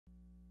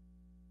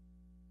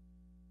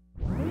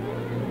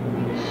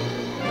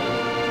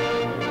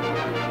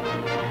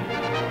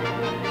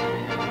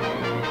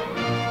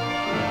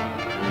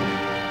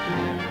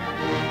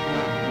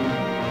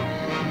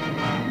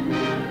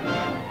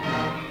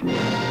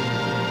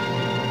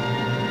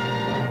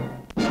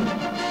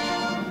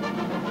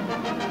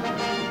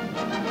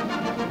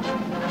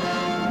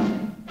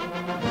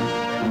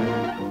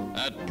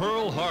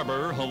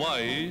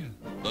Hawaii,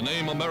 the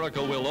name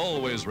America will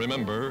always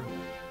remember,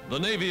 the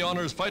Navy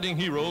honors fighting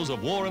heroes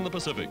of war in the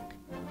Pacific,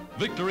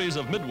 victories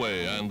of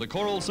Midway and the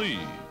Coral Sea.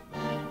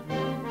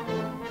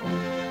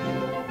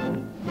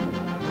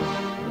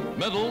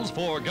 Medals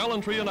for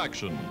gallantry in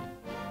action.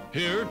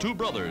 Here, two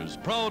brothers,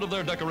 proud of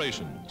their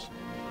decorations.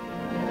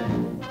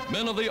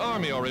 Men of the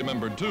Army are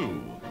remembered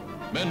too,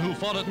 men who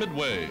fought at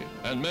Midway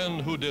and men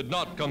who did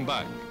not come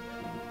back.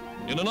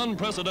 In an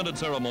unprecedented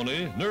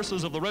ceremony,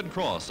 nurses of the Red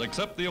Cross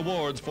accept the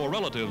awards for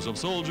relatives of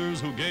soldiers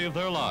who gave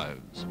their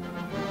lives.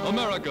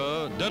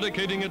 America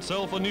dedicating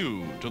itself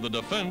anew to the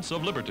defense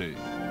of liberty.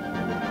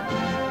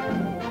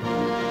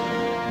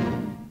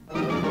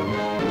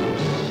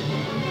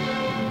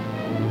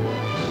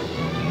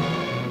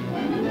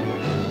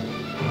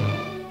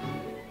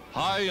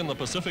 High in the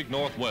Pacific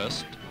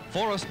Northwest,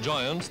 forest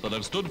giants that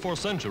have stood for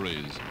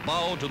centuries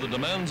bow to the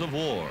demands of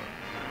war.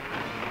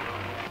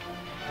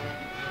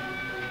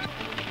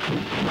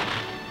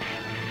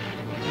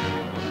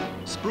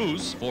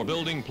 Spruce for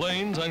building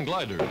planes and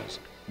gliders,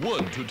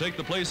 wood to take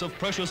the place of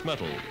precious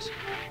metals,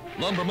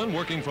 lumbermen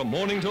working from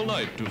morning till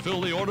night to fill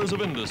the orders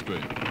of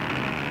industry.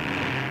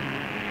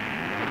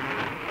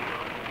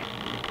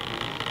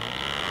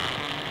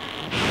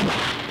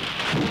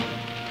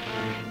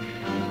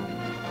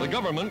 The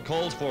government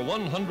calls for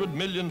 100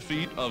 million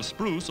feet of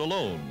spruce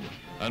alone,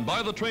 and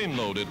by the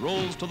trainload it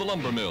rolls to the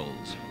lumber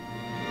mills.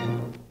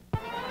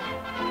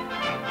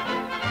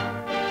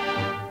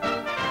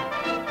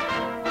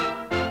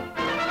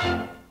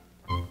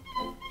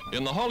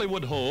 In the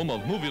Hollywood home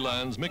of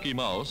Movieland's Mickey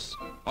Mouse,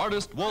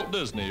 artist Walt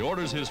Disney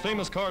orders his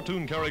famous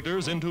cartoon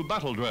characters into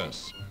battle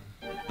dress.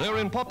 They're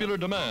in popular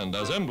demand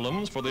as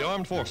emblems for the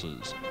armed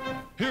forces.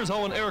 Here's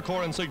how an Air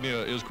Corps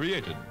insignia is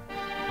created.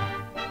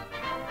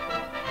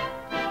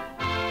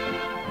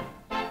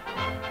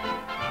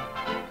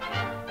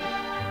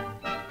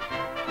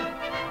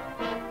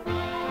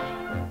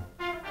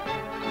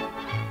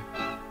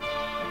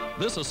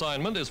 This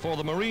assignment is for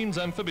the Marines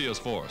Amphibious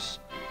Force,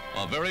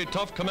 a very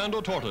tough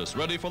commando tortoise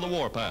ready for the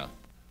warpath.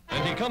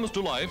 And he comes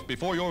to life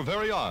before your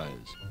very eyes.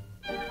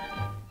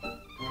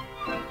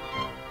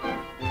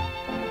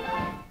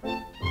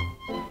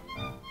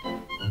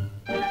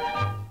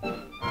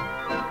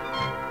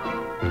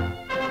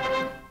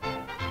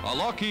 A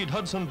Lockheed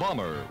Hudson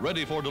bomber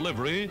ready for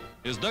delivery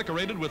is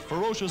decorated with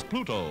ferocious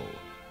Pluto.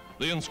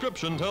 The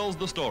inscription tells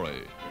the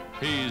story.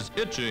 He's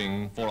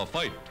itching for a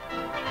fight.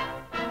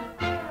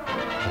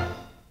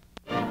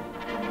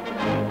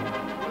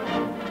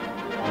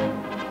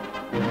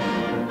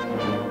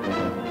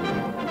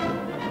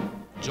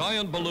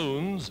 Giant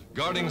balloons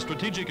guarding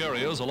strategic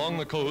areas along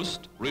the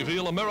coast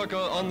reveal America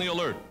on the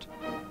alert.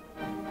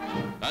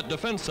 At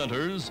defense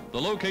centers, the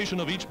location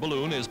of each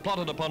balloon is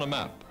plotted upon a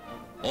map,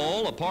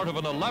 all a part of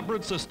an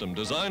elaborate system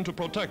designed to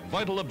protect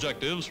vital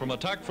objectives from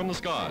attack from the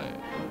sky.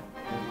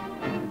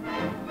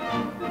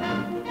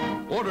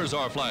 Orders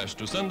are flashed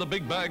to send the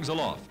big bags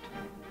aloft.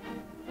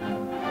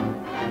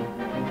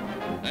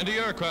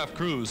 Anti-aircraft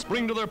crews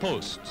spring to their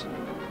posts.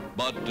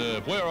 But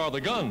where are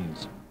the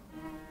guns?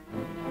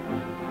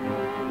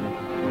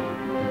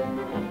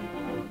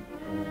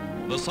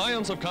 The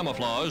science of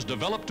camouflage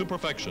developed to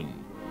perfection.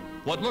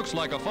 What looks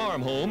like a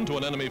farm home to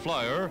an enemy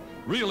flyer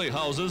really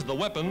houses the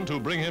weapon to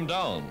bring him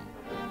down.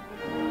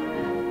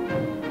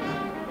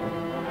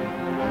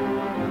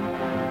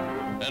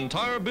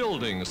 Entire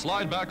buildings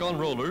slide back on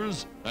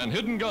rollers, and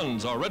hidden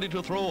guns are ready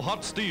to throw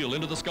hot steel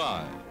into the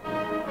sky.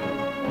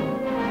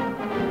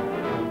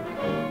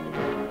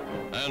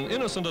 An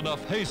innocent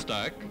enough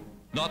haystack,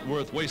 not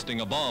worth wasting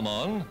a bomb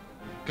on,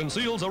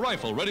 conceals a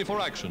rifle ready for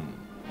action.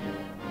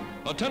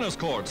 A tennis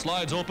court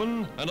slides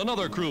open, and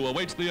another crew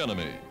awaits the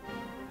enemy.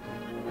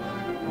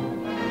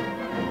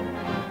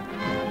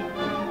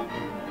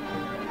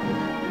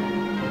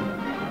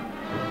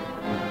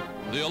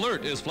 The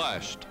alert is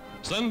flashed.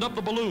 Send up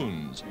the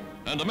balloons.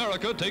 And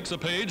America takes a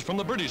page from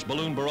the British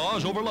balloon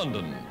barrage over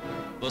London.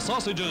 The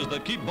sausages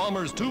that keep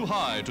bombers too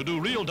high to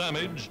do real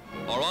damage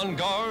are on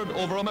guard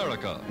over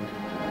America.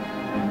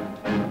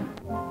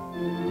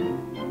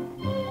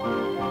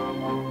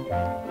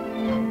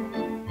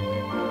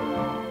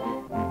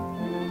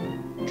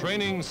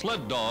 Training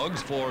sled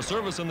dogs for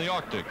service in the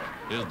Arctic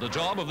is the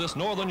job of this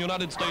northern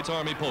United States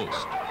Army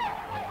post.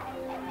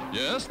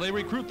 Yes, they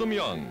recruit them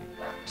young.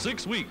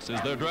 6 weeks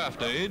is their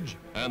draft age,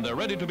 and they're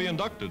ready to be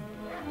inducted.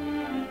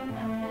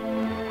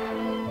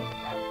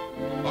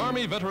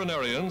 Army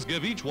veterinarians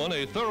give each one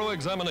a thorough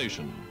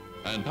examination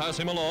and pass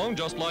him along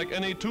just like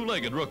any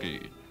two-legged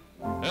rookie.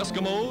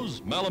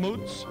 Eskimos,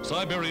 Malamutes,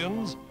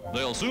 Siberians,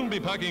 they'll soon be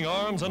packing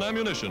arms and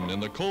ammunition in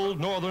the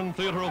cold northern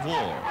theater of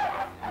war.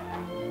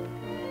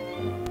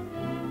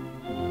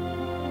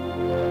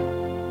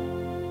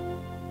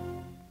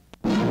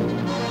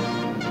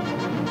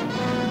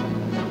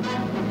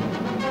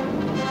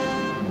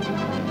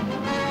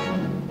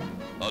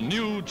 A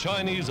new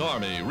Chinese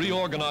army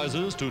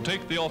reorganizes to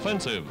take the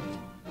offensive.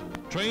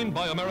 Trained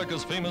by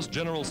America's famous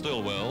General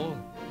Stilwell,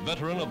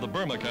 veteran of the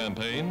Burma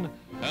campaign,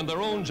 and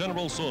their own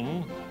General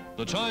Sun,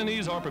 the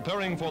Chinese are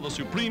preparing for the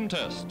supreme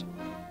test.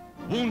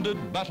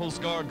 Wounded,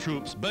 battle-scarred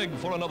troops beg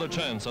for another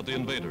chance at the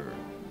invader.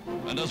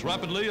 And as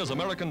rapidly as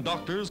American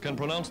doctors can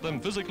pronounce them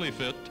physically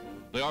fit,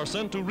 they are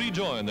sent to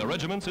rejoin their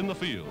regiments in the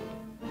field.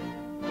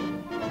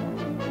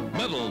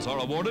 Medals are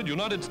awarded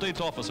United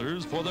States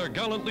officers for their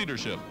gallant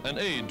leadership and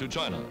aid to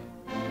China.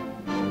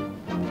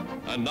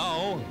 And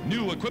now,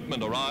 new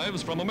equipment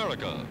arrives from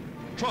America.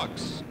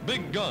 Trucks,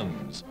 big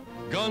guns,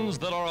 guns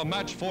that are a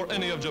match for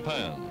any of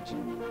Japan's.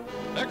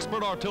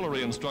 Expert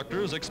artillery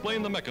instructors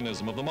explain the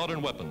mechanism of the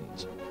modern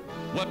weapons.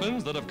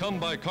 Weapons that have come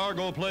by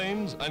cargo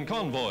planes and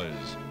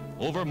convoys,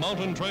 over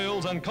mountain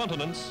trails and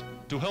continents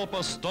to help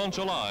us staunch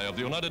ally of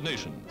the United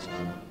Nations.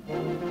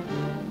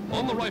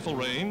 On the rifle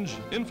range,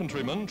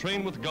 infantrymen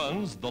train with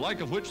guns the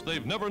like of which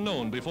they've never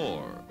known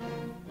before.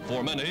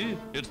 For many,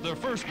 it's their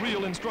first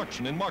real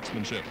instruction in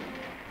marksmanship.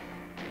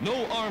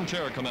 No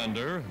armchair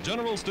commander,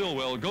 General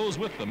Stilwell goes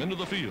with them into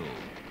the field.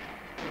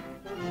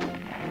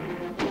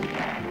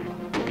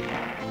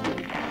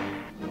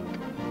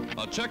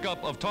 A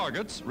checkup of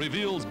targets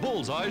reveals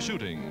bullseye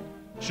shooting,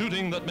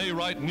 shooting that may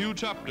write new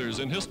chapters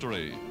in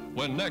history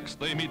when next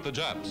they meet the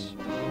Japs.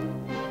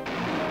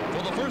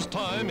 For the first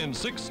time in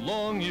 6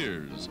 long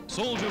years,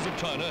 soldiers of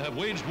China have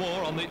waged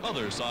war on the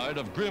other side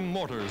of grim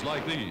mortars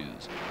like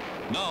these.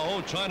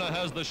 Now China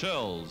has the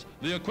shells,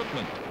 the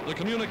equipment, the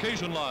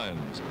communication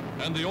lines,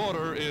 and the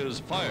order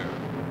is fire.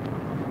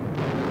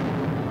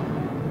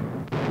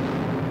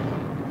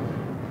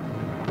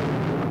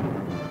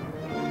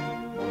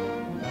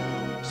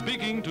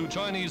 Speaking to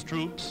Chinese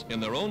troops in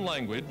their own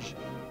language,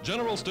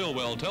 General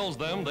Stilwell tells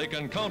them they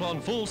can count on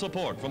full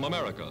support from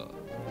America.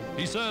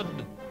 He said,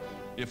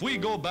 "If we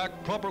go back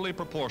properly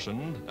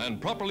proportioned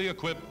and properly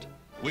equipped,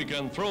 we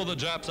can throw the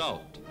Japs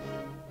out."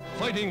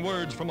 Fighting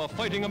words from a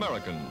fighting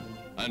American,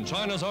 and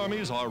China's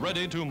armies are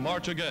ready to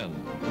march again.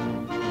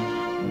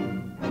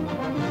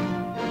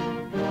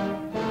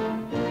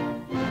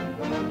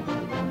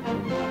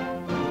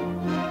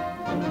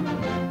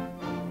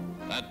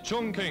 At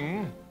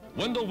Chungking,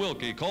 Wendell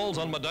Willkie calls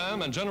on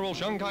Madame and General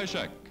Chiang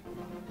Kai-shek.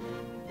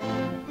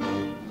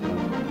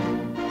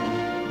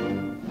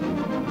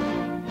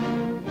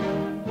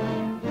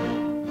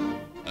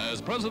 As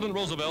President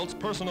Roosevelt's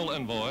personal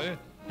envoy,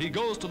 he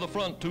goes to the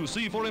front to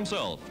see for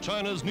himself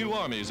China's new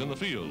armies in the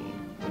field.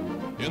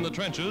 In the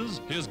trenches,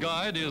 his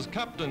guide is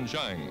Captain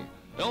Chang,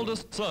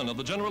 eldest son of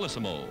the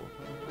Generalissimo.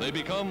 They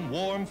become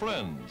warm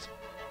friends.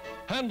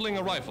 Handling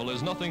a rifle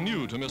is nothing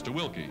new to Mr.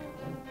 Willkie.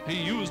 He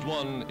used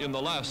one in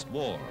the last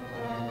war.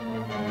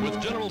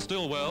 With General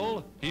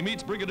Stilwell, he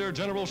meets Brigadier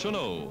General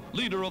Chennault,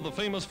 leader of the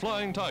famous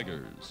Flying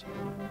Tigers.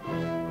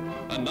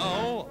 And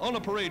now, on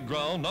a parade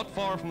ground not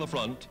far from the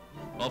front,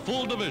 a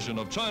full division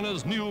of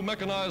China's new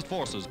mechanized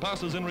forces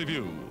passes in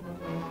review.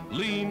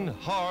 Lean,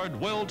 hard,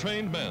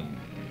 well-trained men.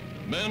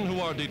 Men who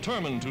are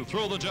determined to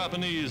throw the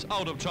Japanese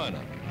out of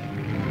China.